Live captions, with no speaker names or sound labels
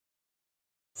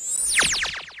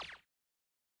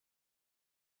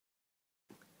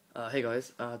Hey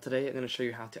guys, today I'm going to show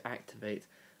you how to activate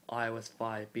iOS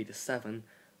 5 Beta 7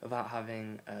 without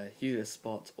having a user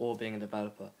spot or being a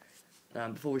developer.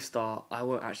 Before we start, I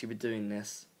won't actually be doing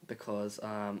this because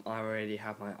I already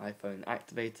have my iPhone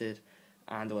activated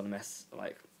and I don't want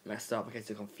to mess up in case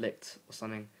of conflict or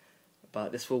something.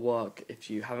 But this will work if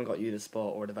you haven't got user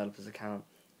spot or a developer's account,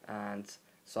 and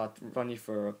so I'll run you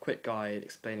through a quick guide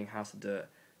explaining how to do it.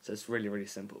 So it's really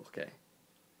simple, okay?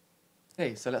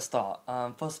 Okay, so let's start.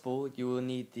 First of all, you will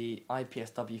need the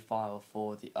IPSW file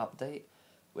for the update,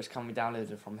 which can be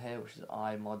downloaded from here, which is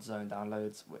iModZone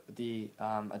downloads. The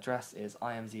address is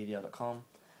imzdl.com.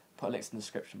 Put links in the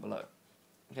description below.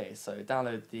 Okay, so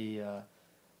download the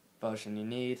version you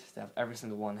need. They have every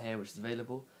single one here, which is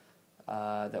available.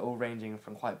 They're all ranging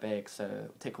from quite big, so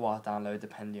it'll take a while to download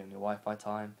depending on your Wi-Fi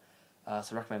time.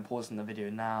 So I recommend pausing the video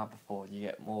now before you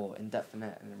get more in-depth in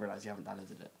it and realize you haven't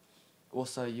downloaded it.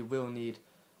 Also, you will need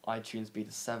iTunes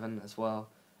Beta 7 as well,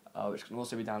 which can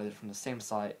also be downloaded from the same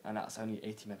site, and that's only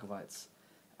 80 megabytes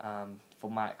for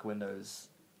Mac, Windows,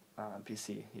 and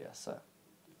PC. Yeah, so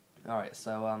alright,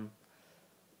 so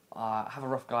I have a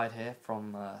rough guide here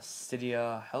from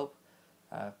Cydia Help,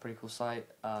 pretty cool site,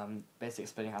 basically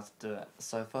explaining how to do it.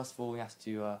 So first of all, we have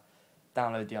to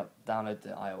download the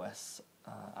iOS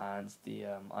and the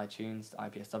iTunes, the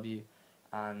IPSW.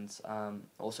 And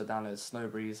also download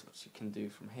Snowbreeze, which you can do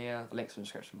from here. The links in the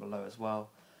description below as well.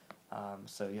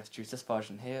 So you have to choose this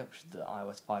version here, which is the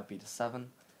iOS 5 Beta 7.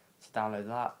 So download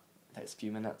that, it takes a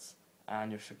few minutes,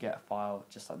 and you should get a file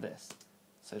just like this.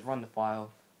 So run the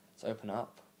file, so open it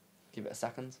up, give it a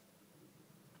second.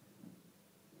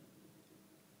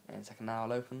 And in a second now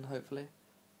it'll open, hopefully.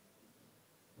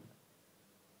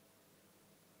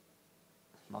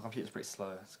 My computer's pretty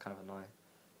slow, it's kind of annoying.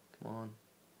 Come on.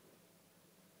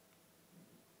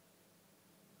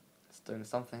 Doing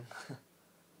something.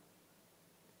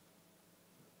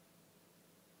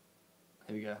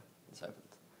 Here we go, it's opened.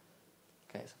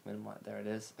 Okay, so minimize, there it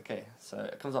is. Okay, so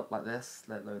it comes up like this,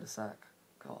 let it load a sec.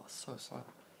 God, so slow.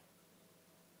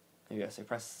 Here we go, so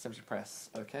simply press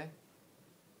OK.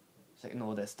 So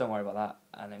ignore this, don't worry about that,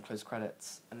 and then close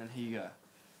credits, and then here you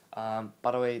go.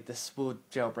 By the way, this will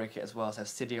jailbreak it as well, so it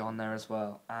has Cydia on there as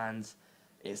well, and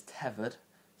it's tethered.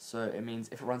 So it means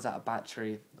if it runs out of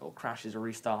battery or crashes or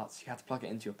restarts, you have to plug it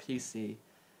into your PC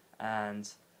and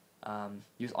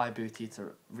use iBooty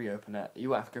to reopen it.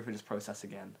 You won't have to go through this process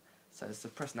again. So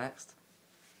press next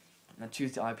and then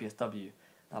choose the IPSW.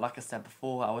 Now, like I said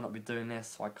before, I will not be doing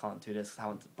this, so I can't do this because I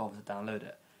haven't bothered to download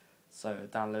it. So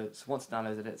once you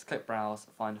downloaded it, click Browse,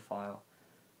 find a file,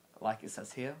 like it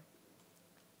says here.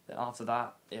 Then after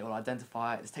that, it will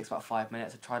identify it. This takes about 5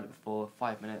 minutes. I tried it before.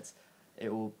 5 minutes.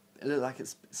 It looks like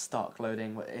it's stuck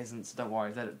loading, but it isn't, so don't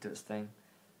worry, let it do its thing.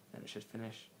 Then it should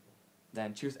finish.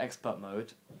 Then choose expert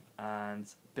mode and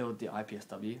build the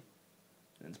IPSW.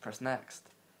 Then press next.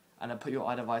 And then put your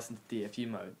iDevice into DFU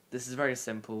mode. This is very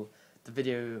simple. The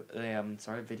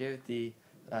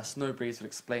Snowbreeze will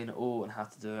explain it all and how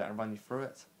to do it and run you through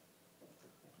it.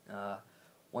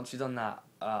 Once you've done that,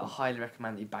 I highly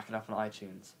recommend that you back it up on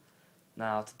iTunes.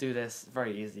 Now, to do this,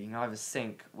 very easy. You can either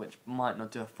sync, which might not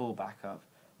do a full backup,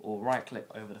 or right click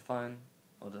over the phone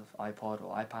or the iPod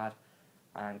or iPad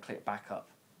and click backup,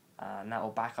 and that will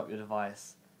back up your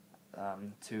device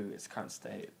to its current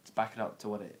state. To back it up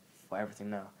to for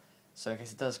everything now. So in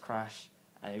case it does crash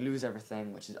and you lose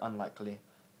everything, which is unlikely,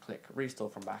 click restore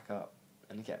from backup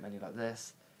and you get a menu like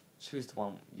this. Choose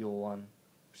your one,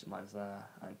 which is mine's there,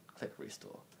 and click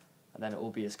restore, and then it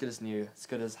will be as good as new, as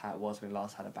good as how it was when you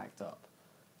last had it backed up.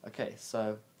 Okay,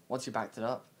 so once you backed it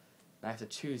up, now you have to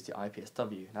choose the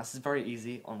IPSW. Now this is very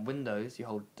easy. On Windows, you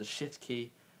hold the Shift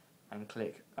key and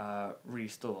click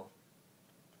Restore.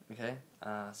 Okay,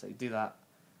 so you do that,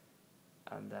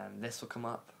 and then this will come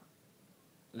up,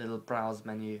 little browse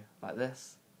menu like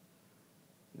this.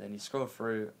 Then you scroll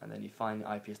through, and then you find the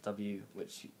IPSW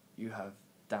which you have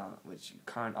down,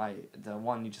 the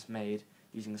one you just made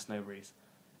using the Snowbreeze,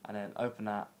 and then open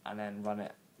that and then run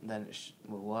it. And then it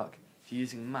will work. If you're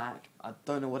using Mac, I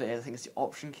don't know what it is, I think it's the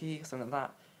Option key or something like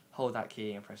that. Hold that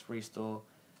key and press Restore,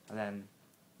 and then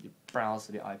you browse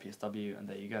to the IPSW, and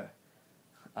there you go.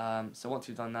 So once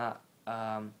you've done that,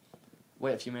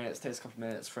 wait a few minutes, it takes a couple of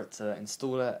minutes for it to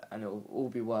install it, and it will all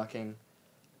be working,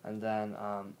 and then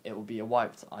it will be a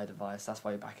wiped iDevice. That's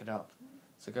why you back it up.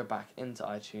 So go back into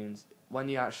iTunes. When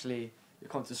you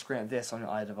come to the screen like this on your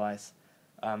iDevice,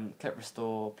 click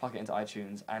Restore, plug it into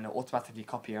iTunes, and it'll automatically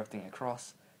copy everything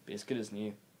across. Be as good as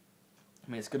new.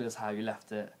 I mean, as good as how you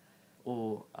left it,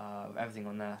 all everything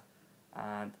on there,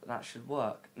 and that should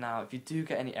work. Now, if you do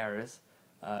get any errors,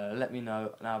 let me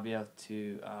know, and I'll be able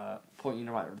to point you in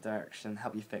the right direction,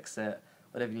 help you fix it.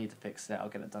 Whatever you need to fix it, I'll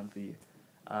get it done for you.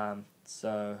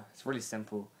 So it's really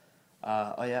simple.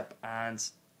 Oh yep, and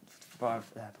before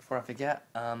I forget,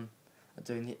 I'm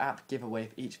doing the app giveaway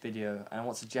for each video, and I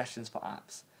want suggestions for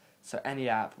apps. So any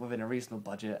app within a reasonable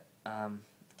budget,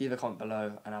 leave a comment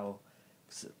below, and I will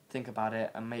think about it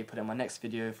and maybe put it in my next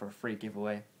video for a free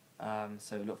giveaway.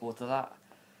 So look forward to that.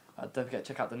 Don't forget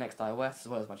to check out the next iOS as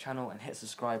well as my channel, and hit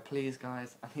subscribe, please,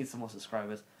 guys. I need some more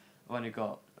subscribers. I've only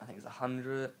got, I think it's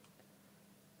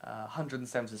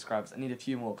 107 subscribers. I need a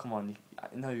few more. Come on, I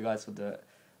know you guys will do it.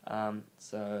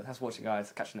 So thanks for watching,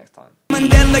 guys. Catch you next time.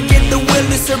 Mandela get the will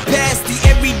to surpass the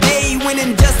everyday, when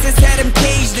injustice had him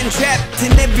caged and trapped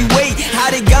in every way. How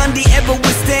did Gandhi ever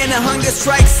withstand the hunger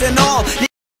strikes and all?